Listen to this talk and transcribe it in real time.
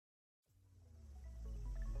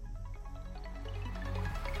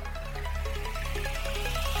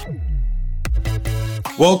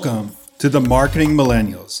Welcome to the Marketing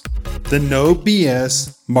Millennials, the No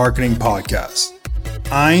BS Marketing Podcast.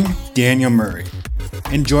 I'm Daniel Murray,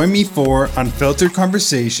 and join me for unfiltered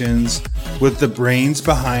conversations with the brains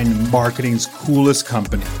behind marketing's coolest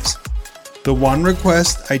companies. The one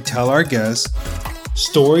request I tell our guests,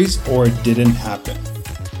 stories or it didn't happen.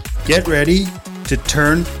 Get ready to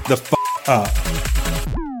turn the up.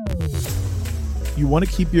 You want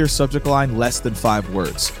to keep your subject line less than 5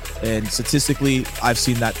 words. And statistically, I've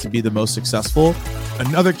seen that to be the most successful.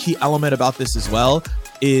 Another key element about this as well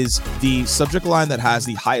is the subject line that has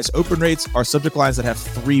the highest open rates are subject lines that have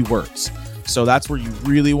 3 words. So that's where you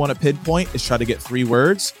really want to pinpoint, is try to get 3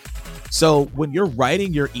 words. So when you're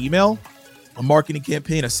writing your email, a marketing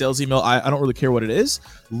campaign, a sales email, I don't really care what it is,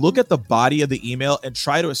 look at the body of the email and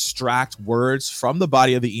try to extract words from the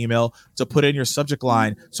body of the email to put in your subject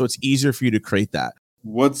line so it's easier for you to create that.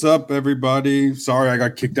 What's up, everybody? Sorry, I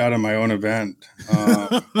got kicked out of my own event.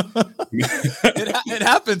 It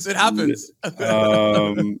happens.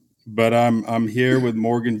 But I'm here with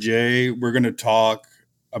Morgan J. We're going to talk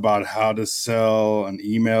about how to sell on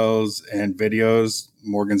emails and videos.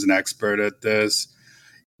 Morgan's an expert at this.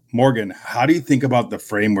 Morgan, how do you think about the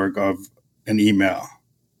framework of an email?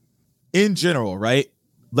 In general, right?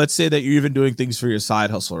 Let's say that you're even doing things for your side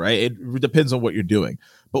hustle, right? It depends on what you're doing.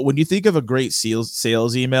 But when you think of a great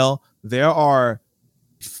sales email, there are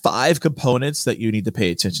 5 components that you need to pay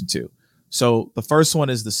attention to. So the first one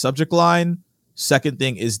is the subject line. Second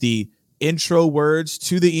thing is the intro words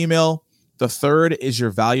to the email. The third is your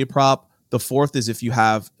value prop. The fourth is if you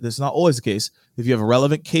have, this is not always the case, if you have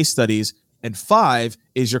relevant case studies. And 5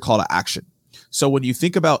 is your call to action. So when you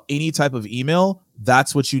think about any type of email,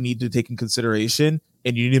 that's what you need to take in consideration.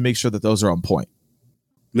 And you need to make sure that those are on point.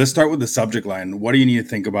 Let's start with the subject line. What do you need to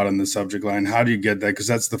think about in the subject line? How do you get that? Because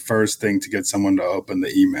that's the first thing to get someone to open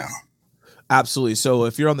the email. Absolutely. So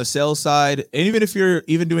if you're on the sales side, and even if you're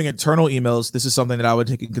even doing internal emails, this is something that I would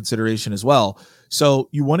take in consideration as well. So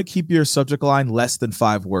you want to keep your subject line less than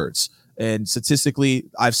 5 words. And statistically,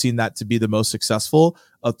 I've seen that to be the most successful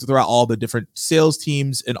throughout all the different sales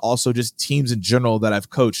teams and also just teams in general that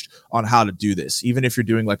I've coached on how to do this. Even if you're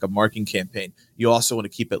doing like a marketing campaign, you also want to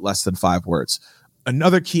keep it less than 5 words.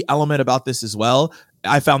 Another key element about this as well,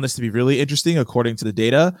 I found this to be really interesting according to the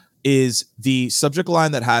data, is the subject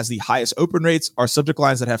line that has the highest open rates are subject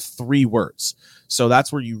lines that have 3 words. So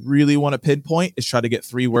that's where you really want to pinpoint, is try to get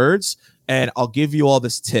 3 words. And I'll give you all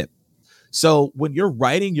this tip. So when you're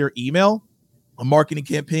writing your email, a marketing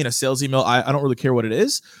campaign, a sales email, I don't really care what it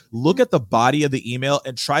is, look at the body of the email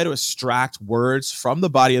and try to extract words from the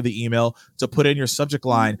body of the email to put in your subject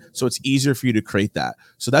line so it's easier for you to create that.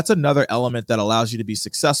 So that's another element that allows you to be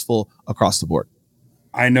successful across the board.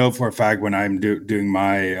 I know for a fact when I'm doing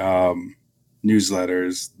my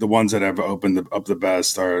newsletters, the ones that have opened up the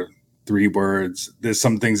best are 3 words. There's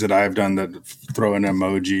some things that I've done that throw an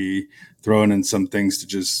emoji, throwing in some things to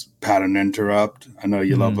just pattern interrupt. I know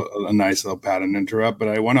you love a nice little pattern interrupt, but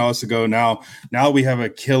I want to also go now we have a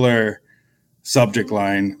killer subject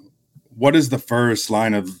line. What is the first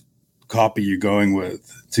line of copy you're going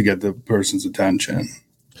with to get the person's attention?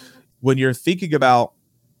 When you're thinking about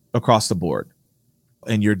across the board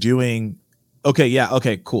and you're doing,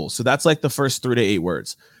 okay, cool. So that's like the first 3 to 8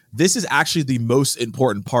 words. This is actually the most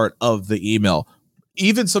important part of the email,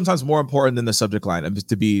 even sometimes more important than the subject line,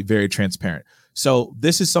 to be very transparent. So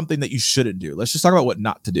this is something that you shouldn't do. Let's just talk about what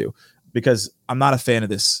not to do, because I'm not a fan of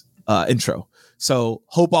this intro. So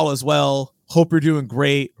hope all is well. Hope you're doing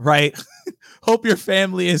great, right? Hope your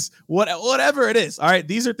family is whatever it is. All right.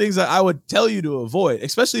 These are things that I would tell you to avoid,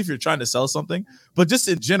 especially if you're trying to sell something. But just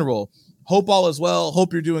in general, hope all is well.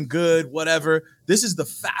 Hope you're doing good, whatever. This is the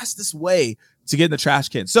fastest way to get in the trash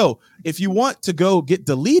can. So if you want to go get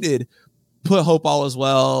deleted, put hope all is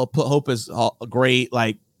well, put hope is all great.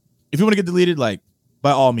 Like if you want to get deleted, like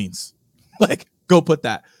by all means, like go put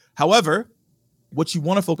that. However, what you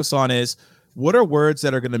want to focus on is what are words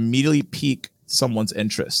that are going to immediately pique someone's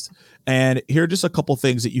interest. And here are just a couple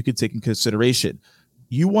things that you can take in consideration.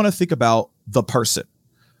 You want to think about the person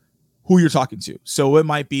who you're talking to. So it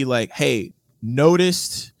might be like, hey,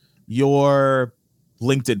 noticed your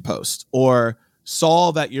LinkedIn post, or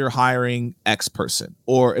saw that you're hiring X person,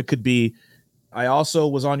 or it could be, I also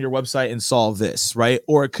was on your website and saw this, right?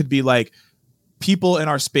 Or it could be like, people in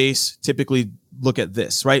our space typically look at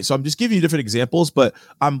this, right? So I'm just giving you different examples, but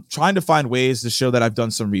I'm trying to find ways to show that I've done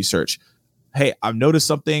some research. Hey, I've noticed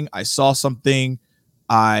something. I saw something.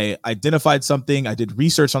 I identified something. I did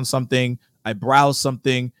research on something. I browsed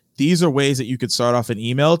something. These are ways that you could start off an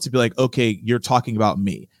email to be like, okay, you're talking about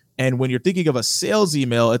me. And when you're thinking of a sales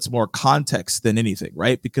email, it's more context than anything,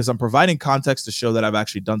 right? Because I'm providing context to show that I've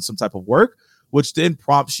actually done some type of work, which then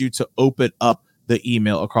prompts you to open up the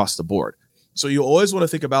email across the board. So you always want to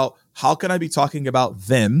think about, how can I be talking about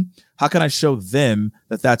them? How can I show them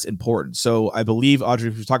that that's important? So I believe, Audrey,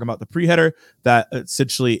 if you're talking about the pre-header, that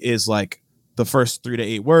essentially is like the first 3 to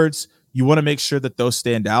 8 words. You want to make sure that those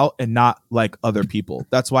stand out and not like other people.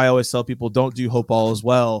 That's why I always tell people, don't do hope all is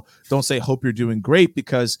well. Don't say hope you're doing great,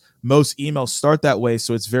 because most emails start that way.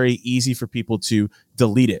 So it's very easy for people to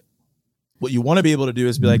delete it. What you want to be able to do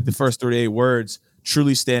is be like, the first 3 to 8 words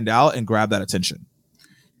truly stand out and grab that attention.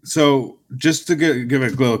 So just to give a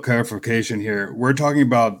little clarification here, we're talking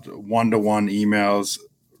about one-to-one emails.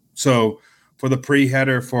 So for the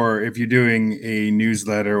pre-header, for if you're doing a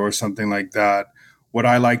newsletter or something like that, what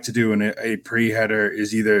I like to do in a pre-header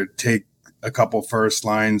is either take a couple first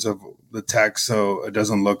lines of the text so it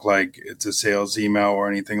doesn't look like it's a sales email or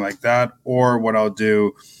anything like that. Or what I'll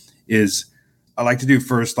do is I like to do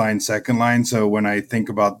first line, second line. So when I think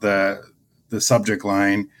about the subject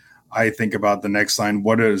line, I think about the next line.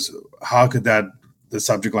 How could the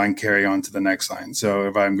subject line carry on to the next line? So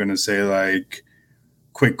if I'm going to say like,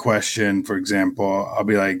 quick question, for example, I'll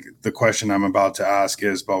be like, the question I'm about to ask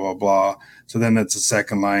is blah, blah, blah. So then that's a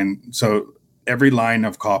second line. So every line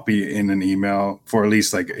of copy in an email, for at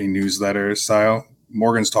least like a newsletter style,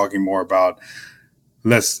 Morgan's talking more about,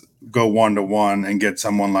 let's go one-to-one and get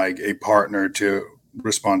someone like a partner to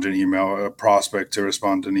respond to an email, a prospect to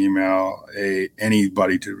respond to an email,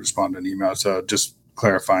 anybody to respond to an email. So just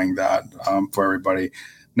clarifying that for everybody.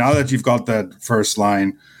 Now that you've got that first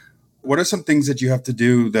line, what are some things that you have to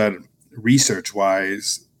do that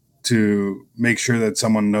research-wise to make sure that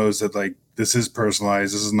someone knows that like this is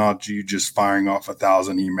personalized? This is not you just firing off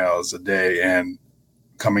 1,000 emails a day and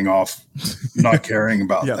coming off not caring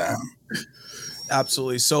about them.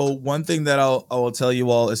 Absolutely. So one thing that I will tell you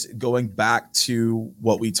all is, going back to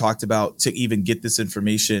what we talked about to even get this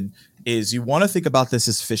information, is you want to think about this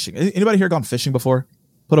as fishing. Anybody here gone fishing before?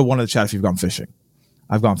 Put a 1 in the chat if you've gone fishing.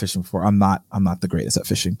 I've gone fishing before. I'm not the greatest at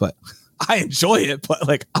fishing, but I enjoy it, but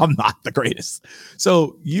like, I'm not the greatest.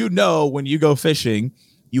 So, when you go fishing,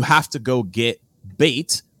 you have to go get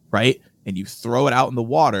bait, right? And you throw it out in the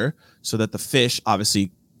water so that the fish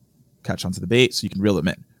obviously catch onto the bait so you can reel them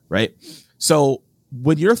in, right? So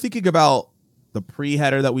when you're thinking about the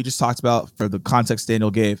pre-header that we just talked about for the context Daniel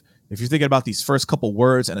gave, if you're thinking about these first couple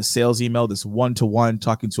words in a sales email, this one-to-one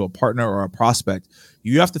talking to a partner or a prospect,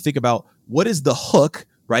 you have to think about, what is the hook,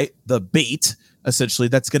 right? The bait, essentially,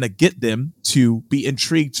 that's going to get them to be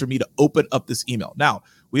intrigued for me to open up this email. Now,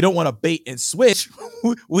 we don't want to bait and switch.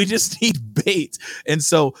 We just need bait. And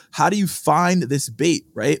so how do you find this bait,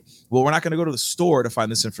 right? Well, we're not going to go to the store to find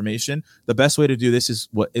this information. The best way to do this is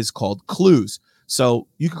what is called clues. So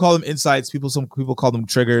you can call them insights. Some people call them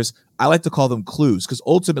triggers. I like to call them clues, because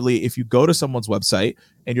ultimately, if you go to someone's website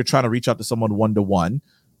and you're trying to reach out to someone one-to-one,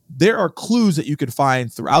 there are clues that you can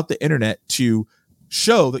find throughout the internet to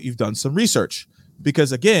show that you've done some research.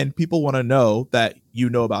 Because again, people want to know that you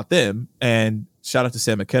know about them. And shout out to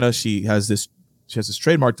Sam McKenna. She has this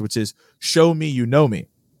trademark, which is show me you know me.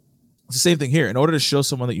 It's the same thing here. In order to show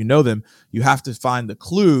someone that you know them, you have to find the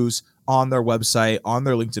clues on their website, on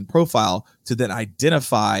their LinkedIn profile, to then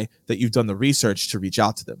identify that you've done the research to reach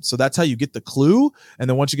out to them. So that's how you get the clue. And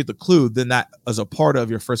then once you get the clue, then that is a part of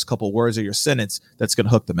your first couple words or your sentence that's going to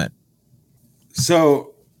hook them in.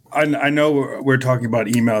 So I know we're talking about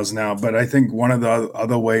emails now, but I think one of the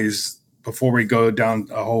other ways, before we go down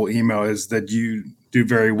a whole email, is that you do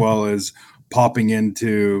very well is popping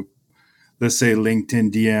into, let's say,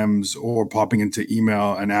 LinkedIn DMs or popping into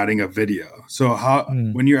email and adding a video. So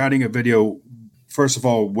when you're adding a video, first of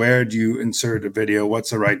all, where do you insert a video? What's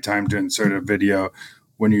the right time to insert a video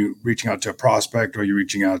when you're reaching out to a prospect, or you're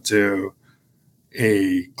reaching out to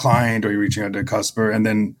a client, or you're reaching out to a customer? And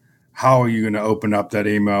then how are you going to open up that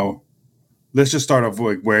email? Let's just start off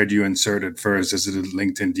with, where do you insert it first? Is it a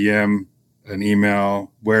LinkedIn DM, an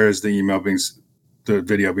email? Where is the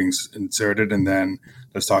video being inserted? And then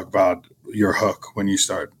let's talk about your hook when you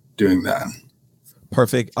start doing that.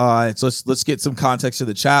 Perfect. So let's get some context to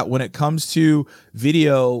the chat. When it comes to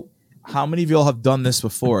video, how many of y'all have done this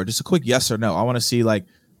before? Just a quick yes or no. I want to see like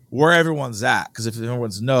where everyone's at, because if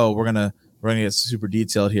everyone's no, we're gonna get super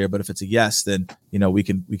detailed here. But if it's a yes, then we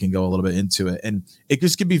can go a little bit into it. And it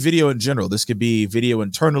just could be video in general. This could be video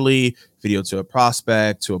internally, video to a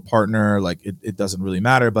prospect, to a partner. Like it doesn't really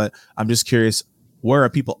matter. But I'm just curious, where are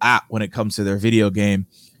people at when it comes to their video game?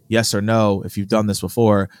 Yes or no, if you've done this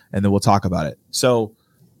before, and then we'll talk about it. So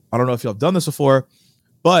I don't know if y'all have done this before,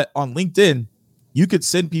 but on LinkedIn, you could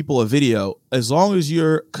send people a video as long as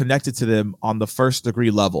you're connected to them on the first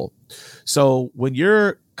degree level. So when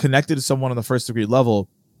you're connected to someone on the first degree level,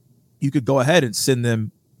 you could go ahead and send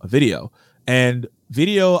them a video. And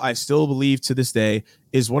video, I still believe to this day,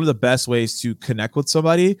 is one of the best ways to connect with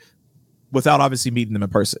somebody without obviously meeting them in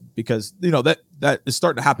person, because that is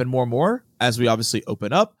starting to happen more and more as we obviously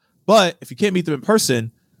open up. But if you can't meet them in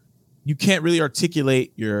person, you can't really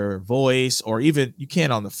articulate your voice, or even you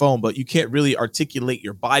can on the phone, but you can't really articulate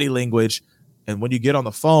your body language. And when you get on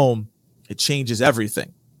the phone, it changes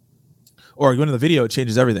everything. Or going to the video, it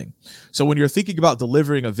changes everything. So when you're thinking about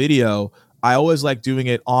delivering a video, I always like doing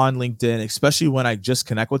it on LinkedIn, especially when I just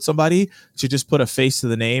connect with somebody, to just put a face to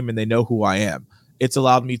the name and they know who I am. It's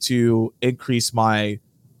allowed me to increase my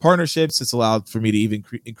partnerships. It's allowed for me to even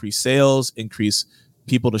increase sales, increase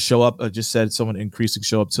people to show up. I just said someone increasing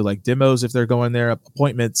show up to like demos if they're going there,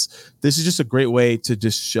 appointments. This is just a great way to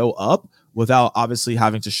just show up without obviously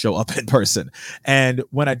having to show up in person. And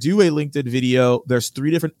when I do a LinkedIn video, there's 3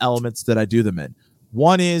 different elements that I do them in.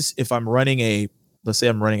 One is if I'm running let's say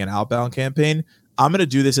I'm running an outbound campaign, I'm going to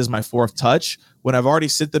do this as my 4th touch. When I've already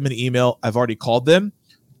sent them an email, I've already called them,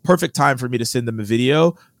 perfect time for me to send them a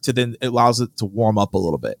video, to then it allows it to warm up a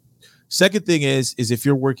little bit. Second thing is if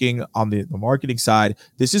you're working on the marketing side,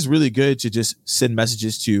 this is really good to just send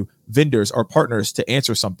messages to vendors or partners to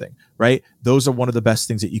answer something, right? Those are one of the best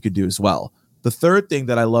things that you could do as well. The third thing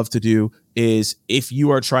that I love to do is if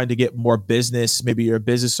you are trying to get more business, maybe you're a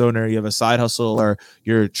business owner, you have a side hustle, or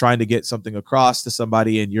you're trying to get something across to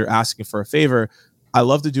somebody and you're asking for a favor, I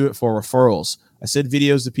love to do it for referrals. I send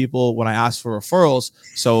videos to people when I ask for referrals.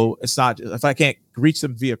 So it's not, if I can't reach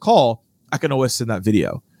them via call, I can always send that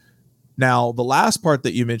video. Now, the last part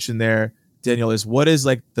that you mentioned there, Daniel, is what is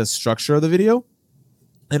like the structure of the video,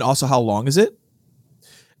 and also how long is it?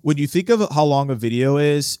 When you think of how long a video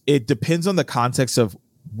is, it depends on the context of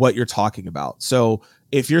what you're talking about. So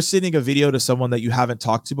if you're sending a video to someone that you haven't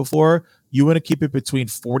talked to before, you want to keep it between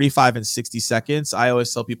 45 and 60 seconds. I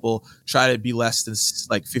always tell people try to be less than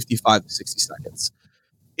like 55 to 60 seconds.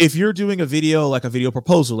 If you're doing a video, like a video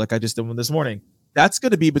proposal, like I just did one this morning, that's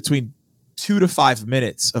going to be between 2 to 5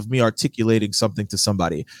 minutes of me articulating something to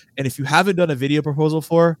somebody. And if you haven't done a video proposal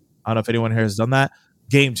for, I don't know if anyone here has done that,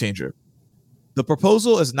 game changer. The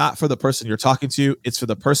proposal is not for the person you're talking to. It's for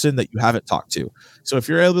the person that you haven't talked to. So if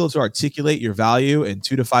you're able to articulate your value in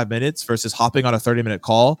 2 to 5 minutes versus hopping on a 30-minute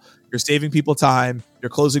call, you're saving people time, you're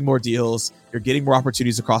closing more deals, you're getting more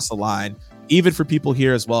opportunities across the line. Even for people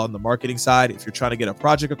here as well on the marketing side, if you're trying to get a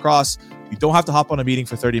project across, you don't have to hop on a meeting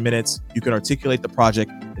for 30 minutes. You can articulate the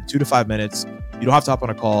project in 2 to 5 minutes. You don't have to hop on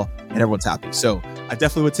a call and everyone's happy. So I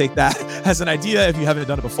definitely would take that as an idea. If you haven't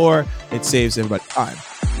done it before, it saves everybody time.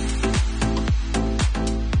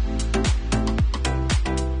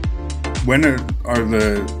 When are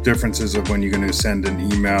the differences of when you're going to send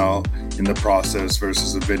an email in the process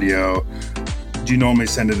versus a video? Do you normally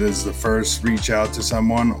send it as the first reach out to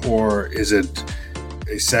someone, or is it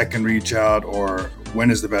a second reach out, or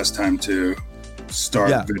when is the best time to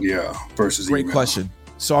start video versus email? Great question.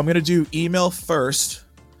 So I'm going to do email first,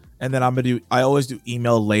 and then I always do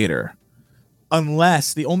email later.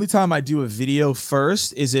 Unless the only time I do a video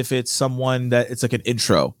first is if it's someone that it's like an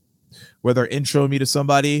intro. Where they're intro me to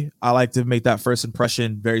somebody, I like to make that first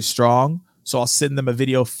impression very strong. So I'll send them a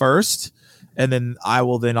video first, and then I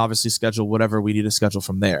will then obviously schedule whatever we need to schedule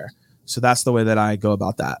from there. So that's the way that I go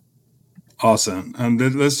about that. Awesome.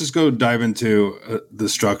 Let's just go dive into the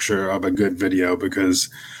structure of a good video, because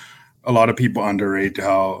a lot of people underrate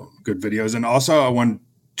how good videos. And also I want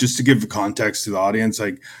just to give context to the audience,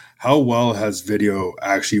 like how well has video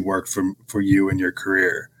actually worked for you in your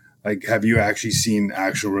career? Like, have you actually seen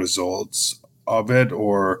actual results of it?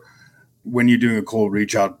 Or when you're doing a cold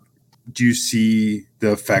reach out, do you see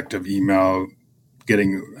the effect of email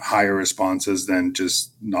getting higher responses than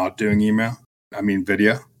just not doing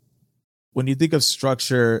video? When you think of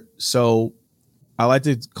structure, so I like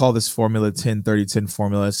to call this formula 10-30-10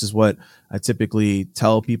 formula. This is what I typically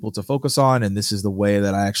tell people to focus on. And this is the way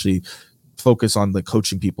that I actually focus on the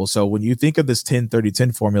coaching people. So when you think of this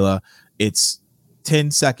 10-30-10 formula, it's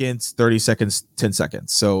 10 seconds, 30 seconds, 10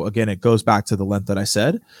 seconds. So again, it goes back to the length that I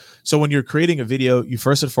said. So when you're creating a video, you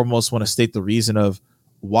first and foremost want to state the reason of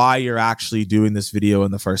why you're actually doing this video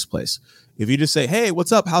in the first place. If you just say, hey,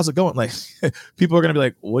 what's up? How's it going? Like people are going to be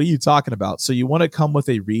like, what are you talking about? So you want to come with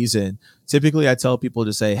a reason. Typically, I tell people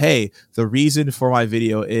to say, hey, the reason for my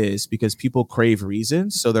video is because people crave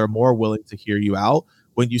reasons. So they're more willing to hear you out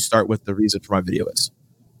when you start with the reason for my video is.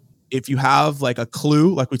 If you have like a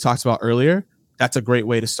clue, like we talked about earlier, that's a great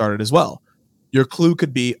way to start it as well. Your clue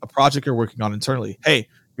could be a project you're working on internally. Hey,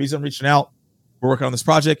 reason I'm reaching out, we're working on this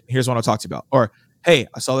project. Here's what I'll talk to you about. Or, hey,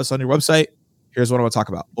 I saw this on your website. Here's what I want to talk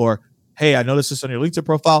about. Or, hey, I noticed this on your LinkedIn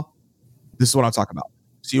profile. This is what I'll talk about.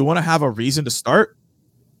 So you want to have a reason to start.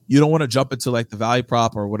 You don't want to jump into like the value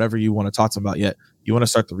prop or whatever you want to talk to them about yet. You want to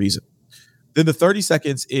start the reason. Then the 30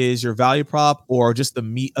 seconds is your value prop or just the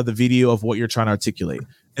meat of the video of what you're trying to articulate.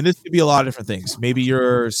 And this could be a lot of different things. Maybe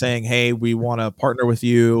you're saying, hey, we want to partner with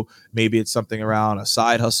you. Maybe it's something around a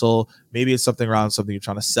side hustle. Maybe it's something around something you're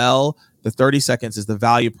trying to sell. The 30 seconds is the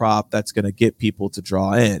value prop that's going to get people to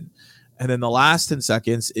draw in. And then the last 10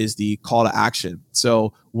 seconds is the call to action.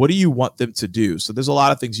 So what do you want them to do? So there's a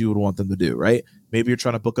lot of things you would want them to do, right? Maybe you're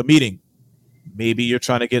trying to book a meeting. Maybe you're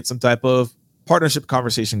trying to get some type of partnership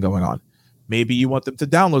conversation going on. Maybe you want them to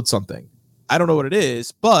download something. I don't know what it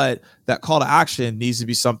is, but that call to action needs to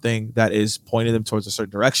be something that is pointing them towards a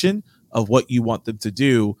certain direction of what you want them to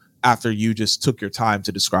do after you just took your time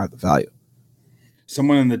to describe the value.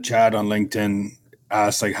 Someone in the chat on LinkedIn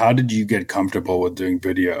asked, like, how did you get comfortable with doing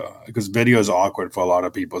video? Because video is awkward for a lot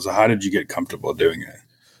of people. So how did you get comfortable doing it?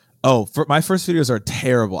 Oh, for my first videos are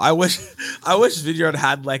terrible. I wish Vidyard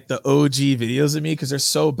had like the OG videos of me because they're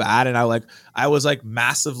so bad. And I was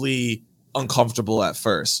massively uncomfortable at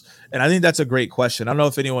first. And I think that's a great question. I don't know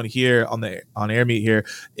if anyone here on Air Meet here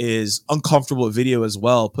is uncomfortable with video as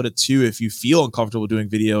well. Put a 2 if you feel uncomfortable doing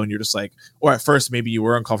video and you're just like, or at first maybe you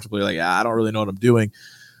were uncomfortable. You're like, yeah, I don't really know what I'm doing.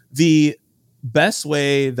 The best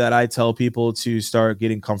way that I tell people to start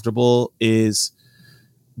getting comfortable is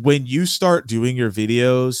when you start doing your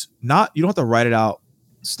videos, you don't have to write it out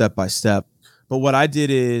step by step. But what I did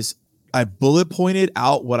is I bullet pointed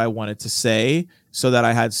out what I wanted to say so that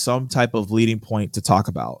I had some type of leading point to talk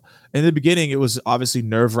about. In the beginning, it was obviously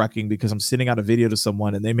nerve-wracking because I'm sending out a video to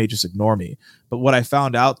someone and they may just ignore me. But what I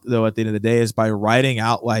found out, though, at the end of the day is by writing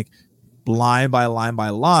out like line by line by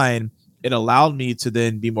line, it allowed me to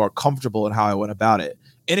then be more comfortable in how I went about it.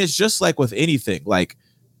 And it's just like with anything, like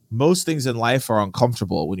most things in life are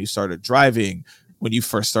uncomfortable. When you started driving, when you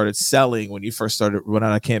first started selling, when you first started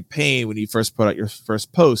running a campaign, when you first put out your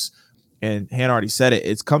first post. And Hannah already said it.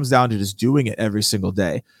 It comes down to just doing it every single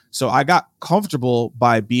day. So I got comfortable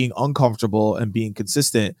by being uncomfortable and being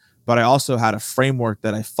consistent, but I also had a framework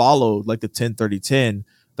that I followed, like the 10-30-10,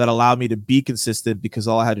 that allowed me to be consistent because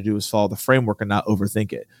all I had to do was follow the framework and not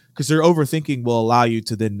overthink it. Because your overthinking will allow you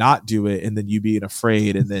to then not do it and then you being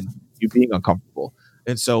afraid and then you being uncomfortable.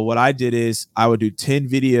 And so what I did is I would do 10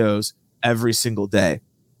 videos every single day.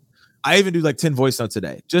 I even do like 10 voice notes a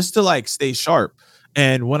day just to like stay sharp.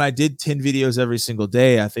 And when I did 10 videos every single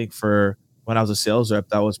day, I think for when I was a sales rep,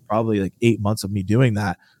 that was probably like 8 months of me doing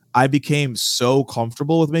that. I became so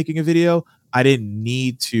comfortable with making a video. I didn't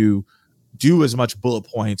need to do as much bullet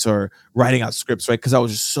points or writing out scripts, right? Because I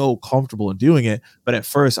was just so comfortable in doing it. But at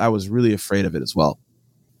first, I was really afraid of it as well.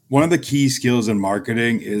 One of the key skills in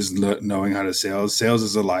marketing is knowing how to sales. Sales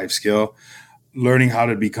is a life skill. Learning how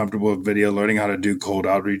to be comfortable with video, learning how to do cold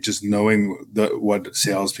outreach, just knowing what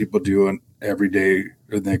salespeople do every day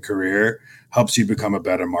in their career helps you become a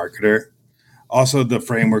better marketer. Also, the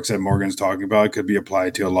frameworks that Morgan's talking about could be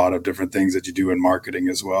applied to a lot of different things that you do in marketing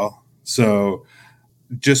as well. So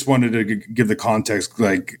just wanted to give the context,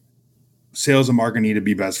 like sales and marketing need to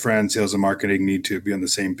be best friends. Sales and marketing need to be on the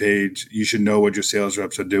same page. You should know what your sales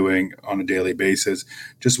reps are doing on a daily basis.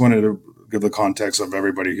 Just wanted to give the context of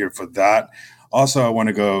everybody here for that. Also, I want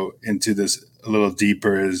to go into this a little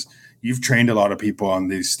deeper is you've trained a lot of people on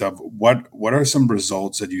these stuff. What are some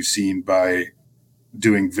results that you've seen by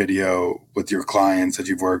doing video with your clients that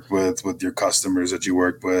you've worked with your customers that you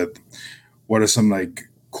work with? What are some like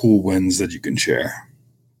cool wins that you can share?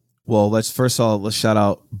 Well, let's shout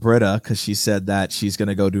out Britta because she said that she's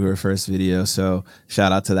gonna go do her first video. So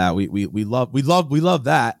shout out to that. We love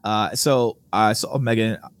that. So I saw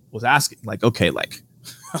Megan was asking like, okay, like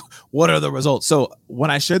what are the results? So when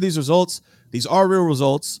I share these results, these are real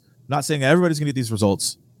results. I'm not saying everybody's gonna get these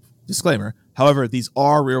results. Disclaimer. However, these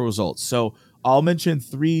are real results. So I'll mention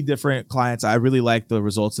 3 different clients. I really like the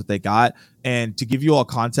results that they got. And to give you all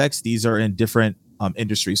context, these are in different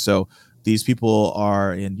industries. So these people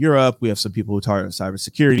are in Europe. We have some people who target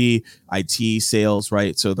cybersecurity, IT, sales,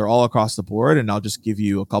 right? So they're all across the board. And I'll just give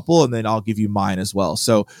you a couple and then I'll give you mine as well.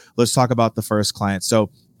 So let's talk about the first client.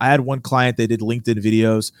 So I had one client, they did LinkedIn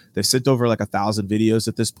videos. They've sent over like 1,000 videos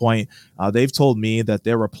at this point. They've told me that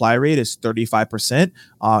their reply rate is 35%.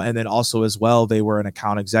 And then also as well, they were an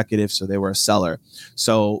account executive. So they were a seller.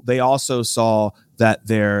 So they also saw that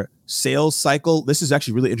their sales cycle, this is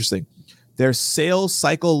actually really interesting. Their sales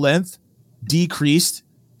cycle length decreased.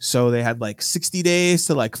 So they had like 60 days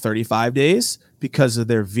to like 35 days because of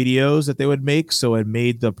their videos that they would make. So it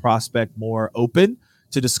made the prospect more open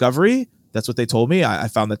to discovery. That's what they told me. I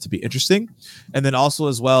found that to be interesting. And then also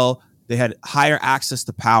as well, they had higher access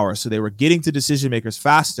to power. So they were getting to decision makers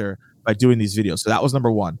faster by doing these videos. So that was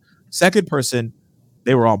number one. Second person,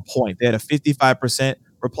 they were on point. They had a 55%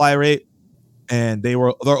 reply rate, and their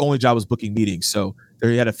only job was booking meetings. So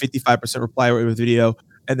they had a 55% reply rate with video.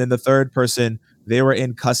 And then the third person, they were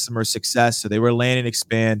in customer success. So they were land and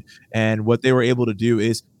expand. And what they were able to do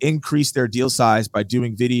is increase their deal size by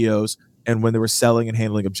doing videos and when they were selling and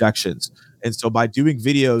handling objections. And so by doing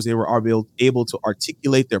videos, they were able to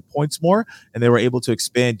articulate their points more, and they were able to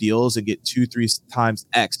expand deals and get 2-3 times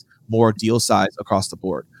X more deal size across the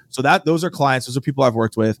board. So those are clients, those are people I've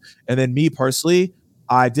worked with. And then me personally,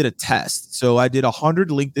 I did a test. So I did 100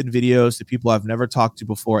 LinkedIn videos to people I've never talked to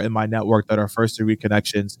before in my network that are first degree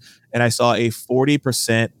connections. And I saw a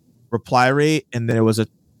 40% reply rate, and then it was a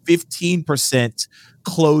 15%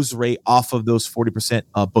 close rate off of those 40%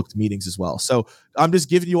 booked meetings as well. So I'm just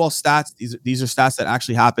giving you all stats. These are stats that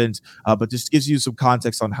actually happened, but just gives you some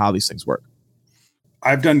context on how these things work.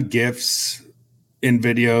 I've done GIFs in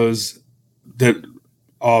videos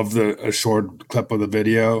of a short clip of the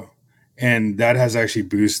video, and that has actually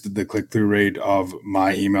boosted the click-through rate of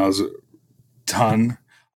my emails a ton.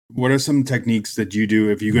 What are some techniques that you do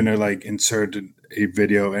if you're going to like insert a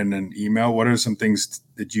video in an email? What are some things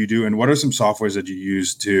that you do, and what are some softwares that you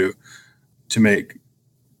use to make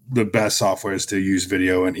the best softwares to use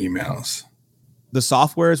video in emails? The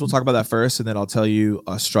softwares, we'll talk about that first, and then I'll tell you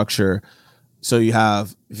a structure. So you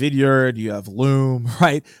have Vidyard, you have Loom,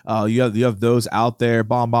 right? You have those out there,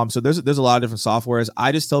 Bomb. So there's a lot of different softwares.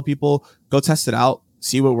 I just tell people, go test it out,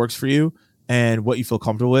 see what works for you and what you feel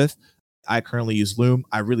comfortable with. I currently use Loom.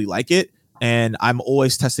 I really like it. And I'm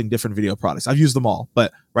always testing different video products. I've used them all,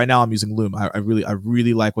 but right now I'm using Loom. I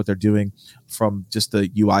really like what they're doing from just the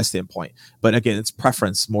UI standpoint. But again, it's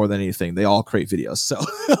preference more than anything. They all create videos. So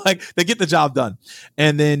like they get the job done.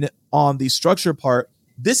 And then on the structure part,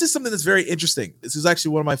 this is something that's very interesting. This is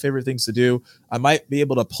actually one of my favorite things to do. I might be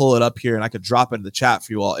able to pull it up here and I could drop it in the chat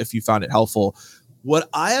for you all if you found it helpful. What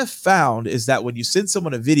I have found is that when you send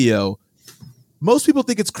someone a video, most people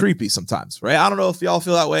think it's creepy sometimes, right? I don't know if y'all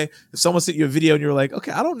feel that way. If someone sent you a video and you're like,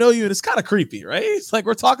 okay, I don't know you, and it's kind of creepy, right? It's like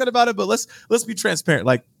we're talking about it, but let's be transparent.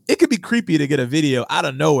 Like it could be creepy to get a video out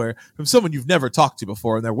of nowhere from someone you've never talked to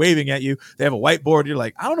before, and they're waving at you. They have a whiteboard. You're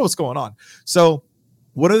like, I don't know what's going on. So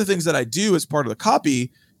one of the things that I do as part of the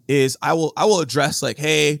copy is I will address like,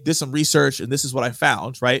 hey, did some research and this is what I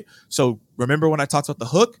found, right? So remember when I talked about the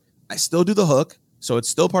hook, I still do the hook. So it's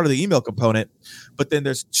still part of the email component, but then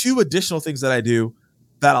there's 2 additional things that I do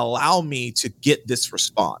that allow me to get this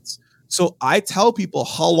response. So I tell people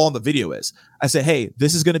how long the video is. I say, hey,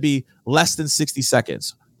 this is going to be less than 60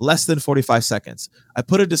 seconds, less than 45 seconds. I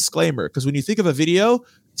put a disclaimer because when you think of a video,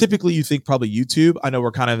 typically you think probably YouTube. I know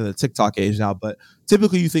we're kind of in the TikTok age now, but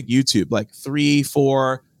typically you think YouTube, like 3,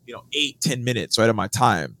 4, 8, 10 minutes, right, of my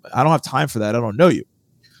time. I don't have time for that. I don't know you.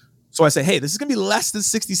 So I say, hey, this is going to be less than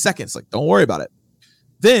 60 seconds. Like, don't worry about it.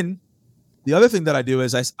 Then the other thing that I do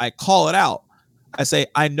is I call it out. I say,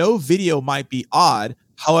 I know video might be odd.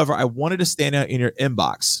 However, I wanted to stand out in your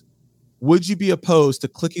inbox. Would you be opposed to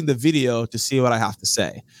clicking the video to see what I have to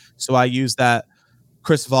say? So I use that.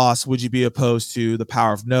 Chris Voss, would you be opposed to the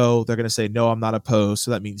power of no? They're going to say, no, I'm not opposed.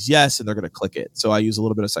 So that means yes, and they're going to click it. So I use a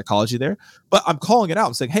little bit of psychology there, but I'm calling it out.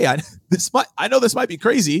 I'm saying, hey, I know this might be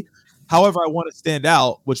crazy. However, I want to stand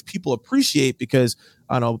out, which people appreciate because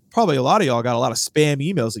I know probably a lot of y'all got a lot of spam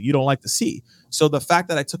emails that you don't like to see. So the fact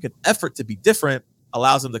that I took an effort to be different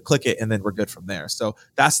allows them to click it, and then we're good from there. So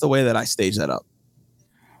that's the way that I stage that up.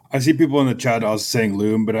 I see people in the chat also saying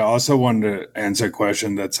Loom, but I also wanted to answer a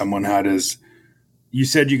question that someone had is, you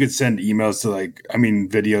said you could send emails to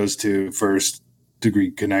videos to first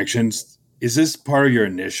degree connections. Is this part of your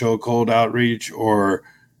initial cold outreach or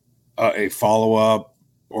a follow-up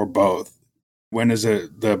or both? When is the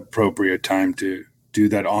appropriate time to do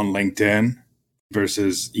that on LinkedIn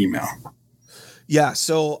versus email? Yeah.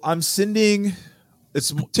 So I'm sending,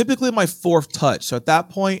 it's typically my 4th touch. So at that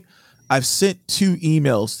point, I've sent 2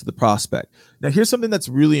 emails to the prospect. Now, here's something that's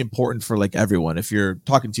really important for like everyone. If you're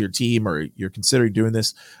talking to your team or you're considering doing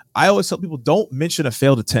this, I always tell people don't mention a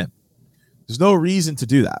failed attempt. There's no reason to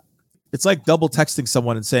do that. It's like double texting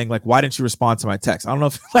someone and saying like, why didn't you respond to my text? I don't know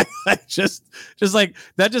if like just like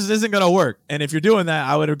that just isn't going to work. And if you're doing that,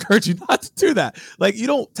 I would encourage you not to do that. Like you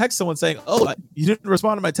don't text someone saying, oh, you didn't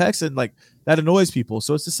respond to my text. And like that annoys people.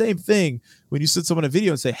 So it's the same thing when you send someone a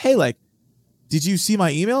video and say, hey, like, did you see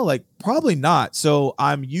my email? Like probably not. So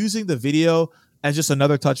I'm using the video as just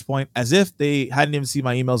another touch point, as if they hadn't even seen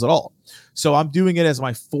my emails at all. So I'm doing it as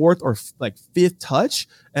my fourth or like fifth touch,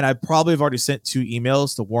 and I probably have already sent 2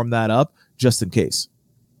 emails to warm that up just in case.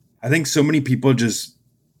 I think so many people just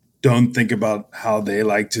don't think about how they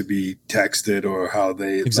like to be texted or how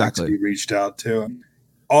they like to be reached out to.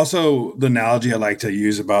 Also, the analogy I like to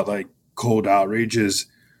use about like cold outreach is,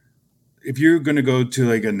 if you're going to go to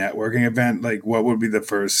like a networking event, like what would be the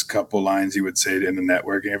first couple lines you would say in a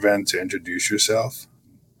networking event to introduce yourself?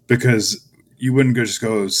 Because you wouldn't just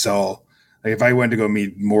go sell. Like if I went to go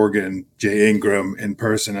meet Morgan J. Ingram in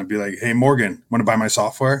person, I'd be like, hey, Morgan, want to buy my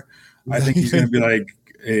software? I think he's going to be like,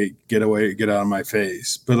 hey, get away, get out of my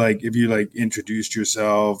face. But like if you like introduced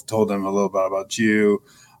yourself, told them a little bit about you.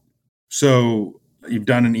 So you've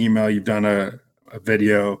done an email, you've done a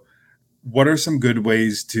video. What are some good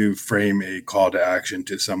ways to frame a call to action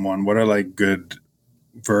to someone? What are like good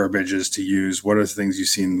verbiages to use? What are the things you've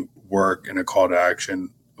seen work in a call to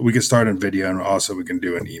action? We can start in video, and also we can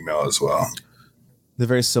do an email as well. They're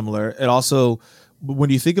very similar. It also,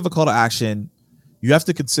 when you think of a call to action, you have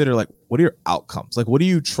to consider like, what are your outcomes? Like, what are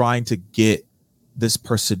you trying to get this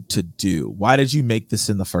person to do? Why did you make this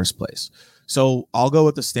in the first place? So I'll go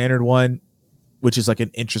with the standard one, which is like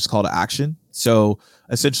an interest call to action. So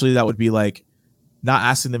essentially that would be like not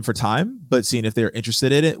asking them for time, but seeing if they're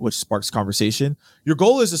interested in it, which sparks conversation. Your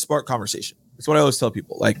goal is to spark conversation. That's what I always tell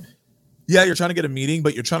people. Like, yeah, you're trying to get a meeting,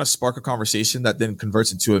 but you're trying to spark a conversation that then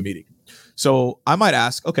converts into a meeting. So I might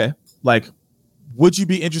ask, okay, like, would you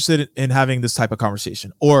be interested in having this type of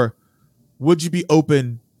conversation? Or would you be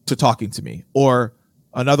open to talking to me? Or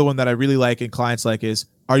another one that I really like and clients like is,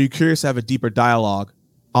 are you curious to have a deeper dialogue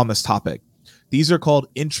on this topic? These are called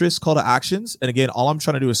interest call to actions. And again, all I'm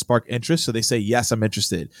trying to do is spark interest. So they say, yes, I'm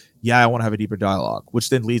interested. Yeah, I want to have a deeper dialogue, which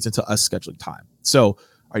then leads into us scheduling time. So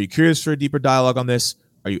are you curious for a deeper dialogue on this?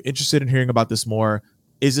 Are you interested in hearing about this more?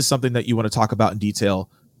 Is this something that you want to talk about in detail?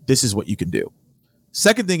 This is what you can do.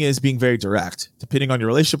 Second thing is being very direct. Depending on your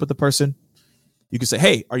relationship with the person, you can say,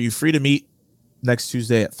 hey, are you free to meet next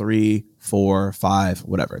Tuesday at 3, 4, 5,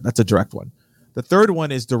 whatever. That's a direct one. The third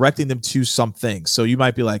one is directing them to something. So you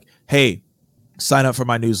might be like, hey, sign up for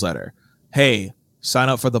my newsletter. Hey, sign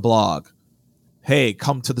up for the blog. Hey,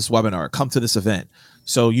 come to this webinar, come to this event.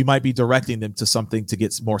 So you might be directing them to something to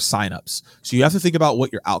get more signups. So you have to think about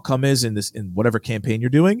what your outcome is in whatever campaign you're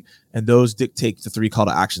doing. And those dictate the 3 call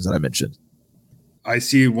to actions that I mentioned. I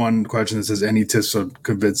see one question that says, any tips for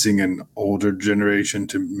convincing an older generation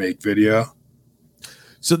to make video?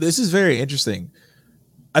 So this is very interesting.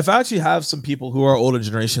 I've actually have some people who are older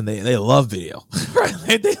generation. They love video,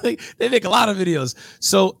 right? They make a lot of videos.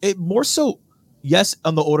 So it more so, yes,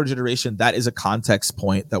 on the older generation, that is a context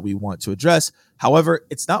point that we want to address. However,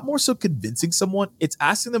 it's not more so convincing someone. It's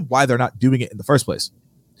asking them why they're not doing it in the first place.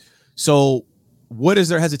 So what is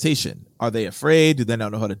their hesitation? Are they afraid? Do they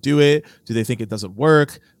not know how to do it? Do they think it doesn't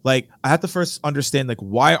work? Like, I have to first understand, like,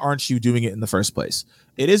 why aren't you doing it in the first place?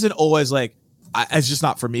 It isn't always like, it's just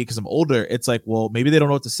not for me because I'm older. It's like, well, maybe they don't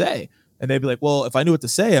know what to say. And they'd be like, well, if I knew what to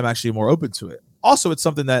say, I'm actually more open to it. Also, it's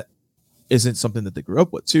something that isn't something that they grew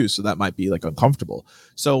up with too. So that might be like uncomfortable.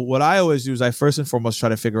 So what I always do is I first and foremost try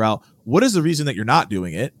to figure out, what is the reason that you're not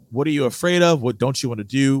doing it? What are you afraid of? What don't you want to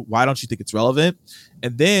do? Why don't you think it's relevant?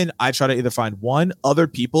 And then I try to either find other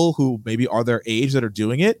people who maybe are their age that are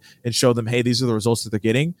doing it and show them, hey, these are the results that they're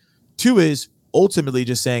getting. 2 is ultimately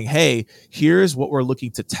just saying, hey, here's what we're looking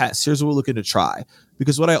to test. Here's what we're looking to try.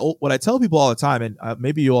 Because what I tell people all the time, and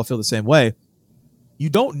maybe you all feel the same way, you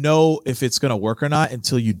don't know if it's going to work or not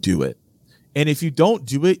until you do it. And if you don't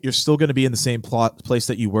do it, you're still going to be in the same place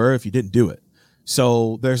that you were if you didn't do it.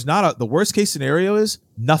 So there's not the worst case scenario is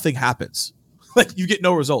nothing happens. Like, you get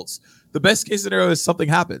no results. The best case scenario is something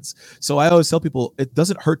happens. So I always tell people, it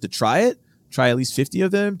doesn't hurt to try it. Try at least 50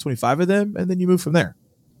 of them, 25 of them, and then you move from there.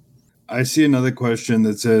 I see another question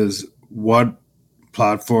that says, what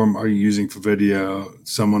platform are you using for video?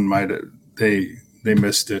 Someone might they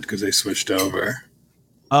missed it because they switched over.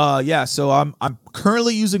 Yeah, so I'm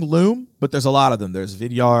currently using Loom, but there's a lot of them. There's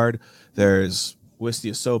Vidyard, there's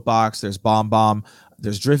Wistia Soapbox, there's BombBomb,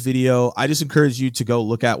 there's Drift Video. I just encourage you to go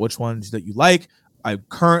look at which ones that you like. I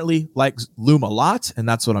currently like Loom a lot, and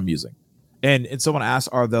that's what I'm using. And someone asked,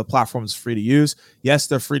 are the platforms free to use? Yes,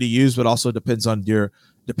 they're free to use, but also depends on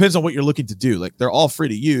what you're looking to do. Like, they're all free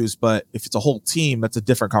to use, but if it's a whole team, that's a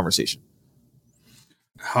different conversation.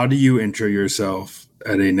 How do you intro yourself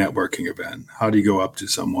at a networking event? How do you go up to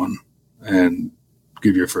someone and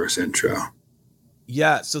give your first intro?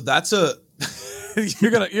 Yeah, so that's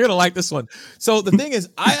you're gonna like this one. So the thing is,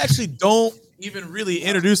 I actually don't even really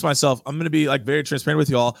introduce myself. I'm gonna be like very transparent with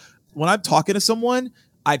you all. When I'm talking to someone,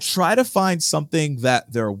 I try to find something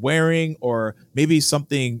that they're wearing or maybe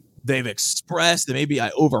something they've expressed that maybe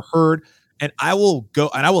I overheard. And I will go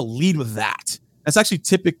and I will lead with that. That's actually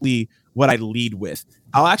typically what I lead with.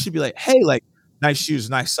 I'll actually be like, hey, like nice shoes,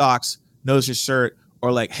 nice socks, knows your shirt,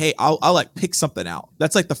 or like, hey, I'll like pick something out.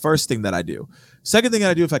 That's like the first thing that I do. Second thing that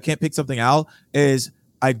I do if I can't pick something out is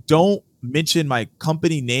I don't mention my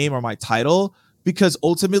company name or my title because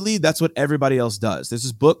ultimately that's what everybody else does. There's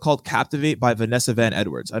this book called Captivate by Vanessa Van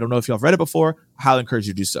Edwards. I don't know if y'all have read it before. I highly encourage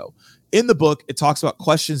you to do so. In the book, it talks about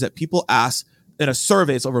questions that people ask in a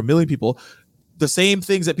survey. It's over 1 million people. The same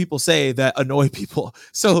things that people say that annoy people.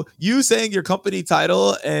 So you saying your company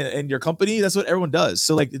title and your company, that's what everyone does.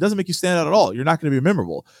 So like it doesn't make you stand out at all. You're not going to be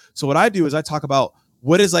memorable. So what I do is I talk about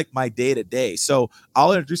what is like my day to day. So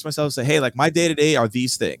I'll introduce myself and say, hey, like my day to day are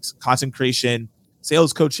these things: content creation,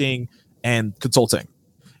 sales coaching, and consulting.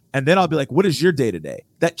 And then I'll be like, what is your day to day?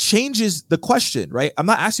 That changes the question, right? I'm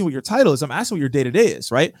not asking what your title is. I'm asking what your day to day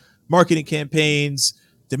is, right? Marketing campaigns,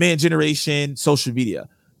 demand generation, social media.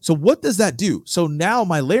 So what does that do? So now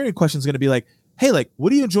my layering question is going to be like, hey, like, what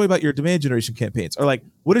do you enjoy about your demand generation campaigns? Or like,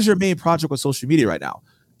 what is your main project with social media right now?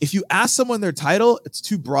 If you ask someone their title, it's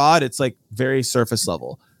too broad. It's like very surface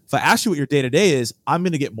level. If I ask you what your day to day is, I'm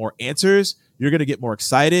going to get more answers. You're going to get more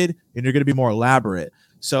excited and you're going to be more elaborate.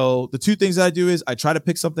 So the two things that I do is I try to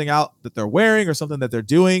pick something out that they're wearing or something that they're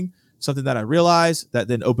doing, something that I realize that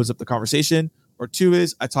then opens up the conversation. Or two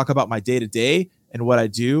is I talk about my day to day and what I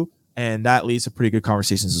do. And that leads to pretty good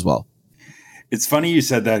conversations as well. It's funny you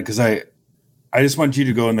said that because I just want you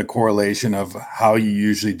to go in the correlation of how you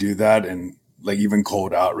usually do that and like even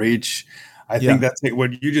cold outreach. I think that's like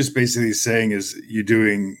what you just basically saying is you're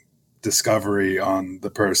doing discovery on the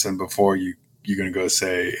person before you're going to go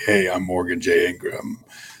say, hey, I'm Morgan J. Ingram.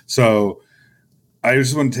 So I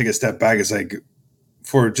just want to take a step back. It's like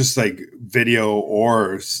for just like video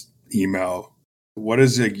or email, what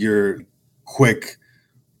is like your quick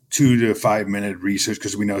 2 to 5 minute research?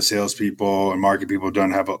 Because we know salespeople and market people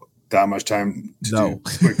don't have that much time to do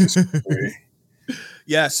quick discovery.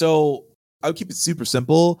 Yeah, so I would keep it super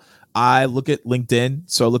simple. I look at LinkedIn.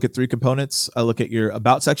 So I look at 3 components. I look at your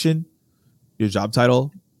about section, your job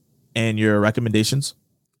title, and your recommendations.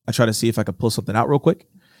 I try to see if I can pull something out real quick.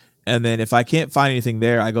 And then if I can't find anything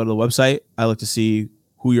there, I go to the website. I look to see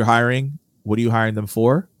who you're hiring. What are you hiring them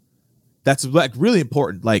for? That's like really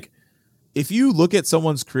important. Like if you look at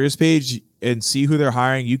someone's careers page and see who they're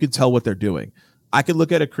hiring, you can tell what they're doing. I could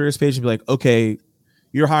look at a careers page and be like, okay,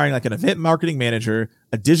 you're hiring like an event marketing manager,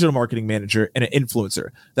 a digital marketing manager, and an influencer.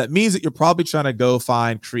 That means that you're probably trying to go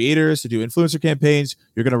find creators to do influencer campaigns.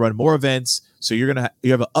 You're going to run more events. So you have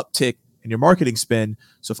an uptick in your marketing spend.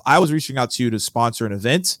 So if I was reaching out to you to sponsor an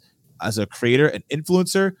event as a creator and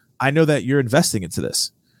influencer, I know that you're investing into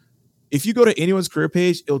this. If you go to anyone's career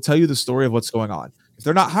page, it'll tell you the story of what's going on. If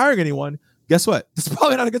they're not hiring anyone, guess what? That's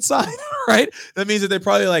probably not a good sign, right? That means that they're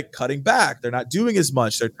probably like cutting back. They're not doing as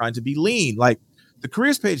much. They're trying to be lean. Like the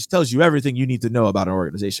careers page tells you everything you need to know about an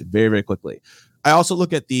organization very, very quickly. I also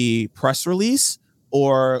look at the press release,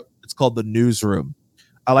 or it's called the newsroom.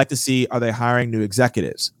 I like to see, are they hiring new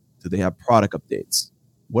executives? Do they have product updates?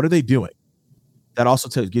 What are they doing? That also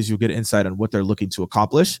gives you a good insight on what they're looking to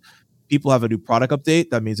accomplish. People have a new product update.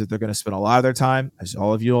 That means that they're going to spend a lot of their time, as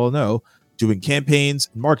all of you all know, doing campaigns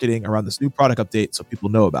and marketing around this new product update so people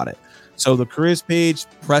know about it. So the careers page,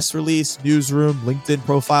 press release, newsroom, LinkedIn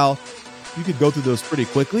profile, you can go through those pretty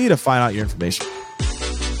quickly to find out your information.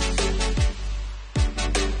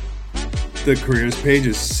 The careers page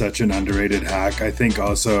is such an underrated hack. I think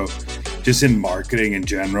also just in marketing in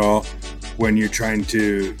general, when you're trying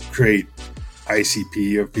to create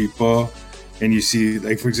ICP of people and you see,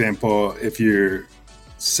 like, for example, if you're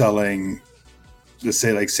selling, let's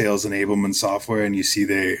say like sales enablement software and you see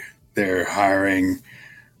they're hiring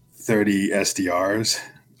 30 SDRs.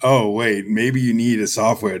 Oh, wait, maybe you need a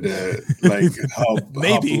software to like help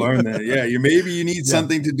learn that. Yeah, maybe you need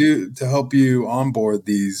something to do to help you onboard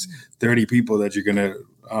these 30 people that you're going to.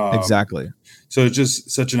 Exactly. So it's just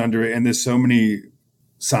such an underrated, and there's so many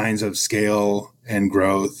signs of scale and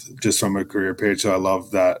growth just from a career page. So I love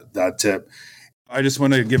that tip. I just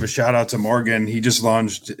want to give a shout out to Morgan. He just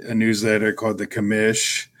launched a newsletter called The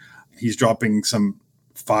Commish. He's dropping some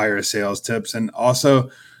fire sales tips. And also,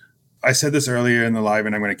 I said this earlier in the live,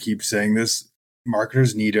 and I'm going to keep saying this.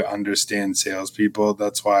 Marketers need to understand salespeople.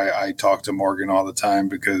 That's why I talk to Morgan all the time,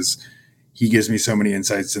 because he gives me so many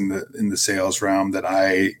insights in the sales realm that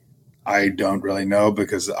I don't really know,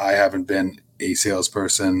 because I haven't been a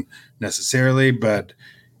salesperson necessarily, but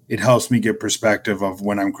it helps me get perspective of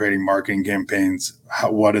when I'm creating marketing campaigns,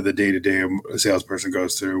 what are the day-to-day a salesperson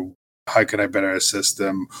goes through. How could I better assist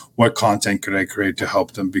them? What content could I create to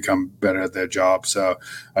help them become better at their job? So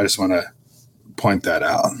I just want to point that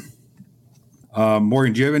out.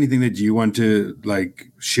 Morgan, do you have anything that you want to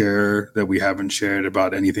like share that we haven't shared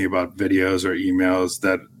about anything about videos or emails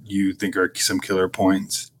that you think are some killer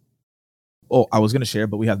points? Oh, I was going to share,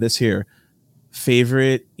 but we have this here.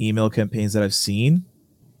 Favorite email campaigns that I've seen.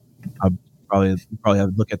 I probably have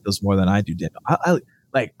to look at those more than I do, Daniel. I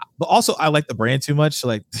like, but also I like the brand too much. So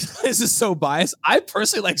like, this is so biased. I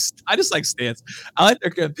personally I just like Stance. I like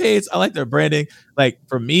their campaigns. I like their branding. Like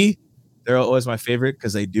for me, they're always my favorite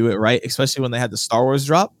because they do it right. Especially when they had the Star Wars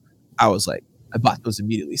drop, I was like, I bought those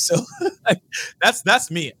immediately. So like,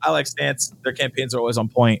 that's me. I like Stance. Their campaigns are always on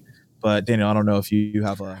point. But Daniel, I don't know if you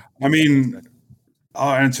have a. I mean,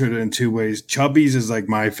 I'll answer it in two ways. Chubby's is like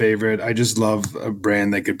my favorite. I just love a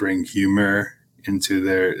brand that could bring humor into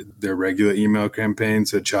their regular email campaign.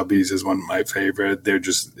 So Chubby's is one of my favorite. They're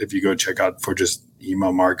just, if you go check out for just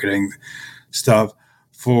email marketing stuff.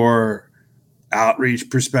 For outreach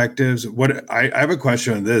perspectives, what I have a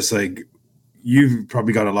question on this. Like, you've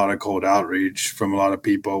probably got a lot of cold outreach from a lot of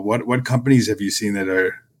people. What companies have you seen that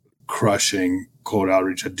are crushing cold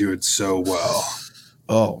outreach, that do it so well?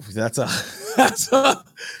 Oh, that's a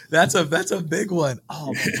big one.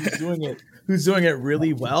 Oh, who's doing it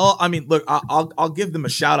really well? I mean, look, I'll give them a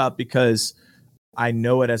shout out because I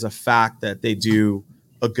know it as a fact that they do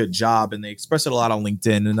a good job, and they express it a lot on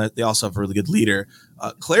LinkedIn, and that they also have a really good leader.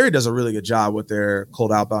 Clary does a really good job with their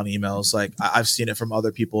cold outbound emails. Like I've seen it from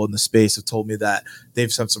other people in the space have told me that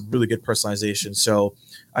they've sent some really good personalization. So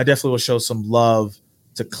I definitely will show some love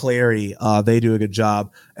to Clary. They do a good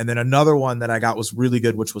job. And then another one that I got was really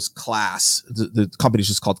good, which was Class. The company's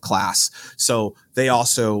just called Class. So they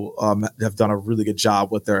also have done a really good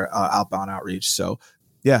job with their outbound outreach. So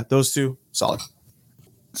yeah, those two, solid.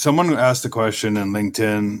 Someone who asked the question in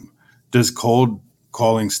LinkedIn, does cold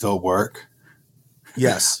calling still work?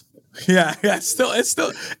 Yes. Yeah. It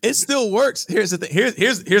still works. Here's the thing.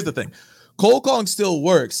 Here's the thing. Cold calling still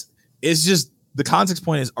works. It's just, the context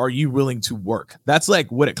point is, are you willing to work? That's like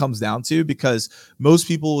what it comes down to, because most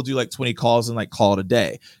people will do like 20 calls and like call it a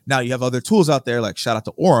day. Now you have other tools out there, like shout out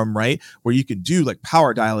to Orem, right? Where you can do like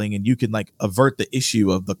power dialing and you can like avert the issue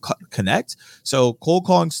of the connect. So cold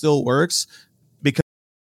calling still works because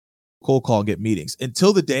cold call and get meetings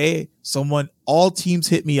until the day all teams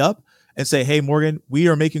hit me up and say, hey, Morgan, we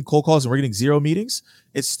are making cold calls and we're getting 0 meetings.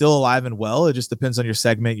 It's still alive and well. It just depends on your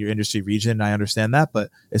segment, your industry, region. And I understand that, but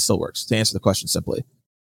it still works. To answer the question simply.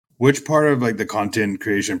 Which part of like the content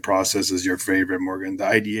creation process is your favorite, Morgan? The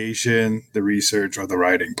ideation, the research, or the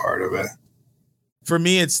writing part of it? For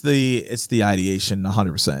me, it's the ideation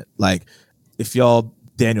 100%. Like if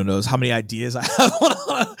Daniel knows how many ideas I have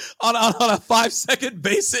on a 5-second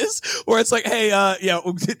basis where it's like, hey,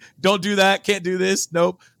 don't do that. Can't do this.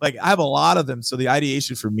 Nope. Like I have a lot of them. So the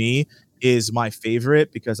ideation for me is my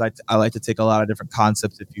favorite because I like to take a lot of different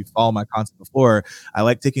concepts. If you follow my concept before, I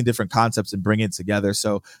like taking different concepts and bringing it together.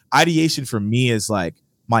 So ideation for me is like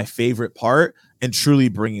my favorite part, and truly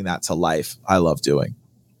bringing that to life, I love doing.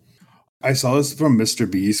 I saw this from Mr.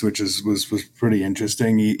 Beast, which was pretty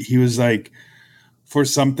interesting. He was like, for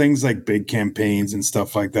some things like big campaigns and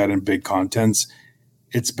stuff like that and big contents,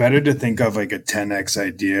 it's better to think of like a 10x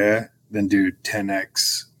idea than do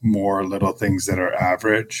 10x more little things that are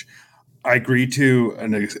average. I agree to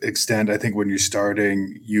an extent. I think when you're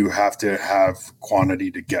starting, you have to have quantity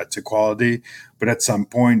to get to quality. But at some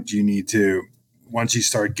point, you need to, once you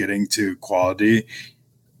start getting to quality,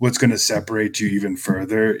 what's going to separate you even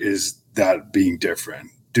further is that being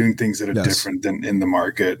different, doing things that are different than in the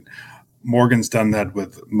market. Morgan's done that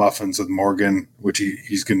with Muffins with Morgan, which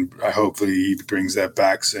he's going to, hopefully he brings that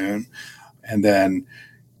back soon. And then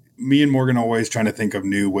me and Morgan always trying to think of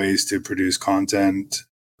new ways to produce content.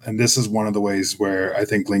 And this is one of the ways where I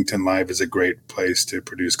think LinkedIn Live is a great place to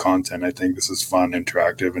produce content. I think this is fun,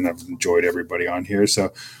 interactive, and I've enjoyed everybody on here.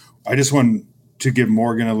 So I just want to give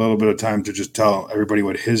Morgan a little bit of time to just tell everybody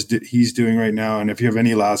what he's doing right now. And if you have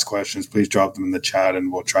any last questions, please drop them in the chat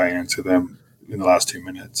and we'll try and answer them in the last 2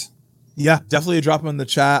 minutes. Yeah, definitely drop them in the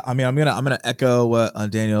chat. I mean, I'm gonna echo what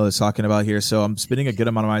Daniel is talking about here. So I'm spending a good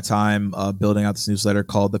amount of my time building out this newsletter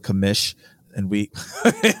called the Commish, and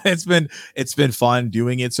it's been fun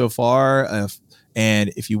doing it so far. And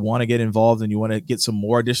if you want to get involved and you want to get some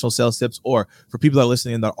more additional sales tips, or for people that are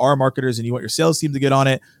listening that are marketers and you want your sales team to get on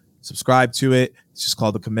it, subscribe to it. It's just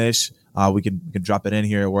called the Commish. We can drop it in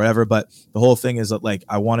here or wherever. But the whole thing is that like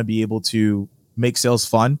I want to be able to make sales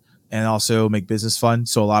fun and also make business fun.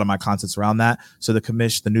 So a lot of my content's around that. So the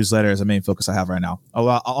Commish, the newsletter, is the main focus I have right now,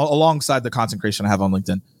 alongside the content creation I have on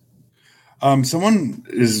LinkedIn. Someone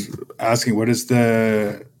is asking, what is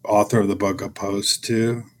the author of the book opposed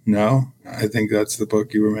to? No, I think that's the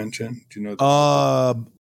book you were mentioning. Do you know?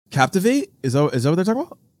 Captivate? Is that what they're talking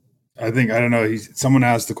about? I don't know. Someone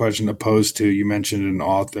asked the question opposed to. You mentioned an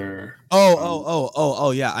author.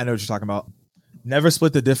 Oh, yeah. I know what you're talking about. Never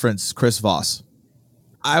Split the Difference, Chris Voss.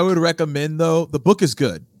 I would recommend, though, the book is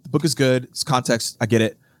good. The book is good. It's context. I get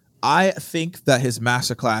it. I think that his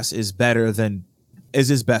masterclass is better than is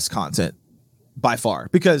his best content by far,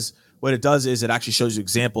 because what it does is it actually shows you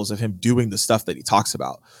examples of him doing the stuff that he talks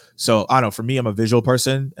about. So I don't know, for me, I'm a visual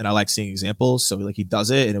person and I like seeing examples. So like he does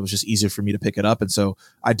it and it was just easier for me to pick it up. And so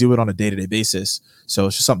I do it on a day-to-day basis. So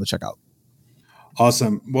it's just something to check out.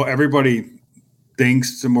 Awesome. Well, everybody,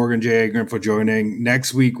 thanks to Morgan J. Ingram for joining.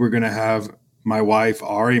 Next week, we're going to have my wife,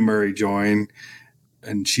 Ari Murray, join.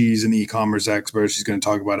 And she's an e-commerce expert. She's going to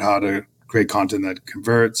talk about how to create content that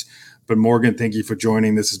converts. But Morgan, thank you for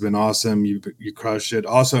joining. This has been awesome. You crushed it.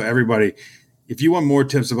 Also, everybody, if you want more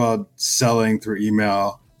tips about selling through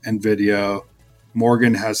email and video,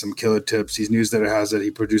 Morgan has some killer tips. His newsletter has it.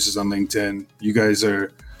 He produces on LinkedIn.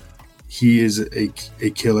 He is a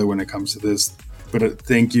killer when it comes to this. But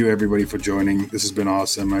thank you, everybody, for joining. This has been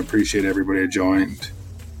awesome. I appreciate everybody that joined.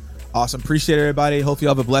 Awesome. Appreciate everybody. Hope you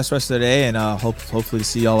have a blessed rest of the day, and hopefully to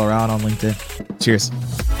see y'all around on LinkedIn. Cheers.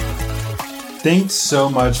 Thanks so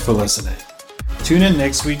much for listening. Tune in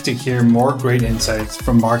next week to hear more great insights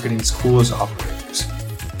from marketing's coolest operators.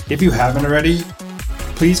 If you haven't already,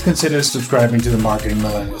 please consider subscribing to the Marketing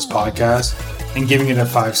Millennials podcast and giving it a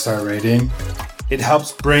 5-star rating. It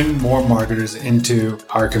helps bring more marketers into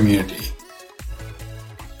our community.